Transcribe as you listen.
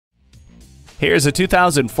Here's a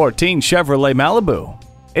 2014 Chevrolet Malibu.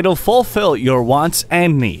 It'll fulfill your wants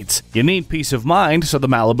and needs. You need peace of mind, so the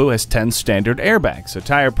Malibu has 10 standard airbags, a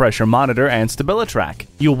tire pressure monitor, and StabiliTrak.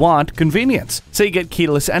 You want convenience, so you get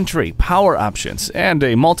keyless entry, power options, and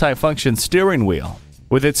a multi-function steering wheel.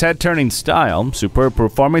 With its head-turning style, superb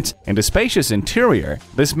performance, and a spacious interior,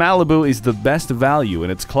 this Malibu is the best value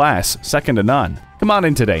in its class, second to none. Come on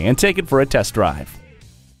in today and take it for a test drive.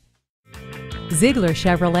 Zeigler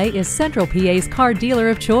Chevrolet is Central PA's car dealer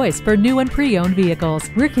of choice for new and pre-owned vehicles.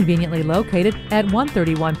 We're conveniently located at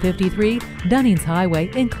 13153 Dunnings Highway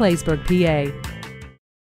in Claysburg, PA.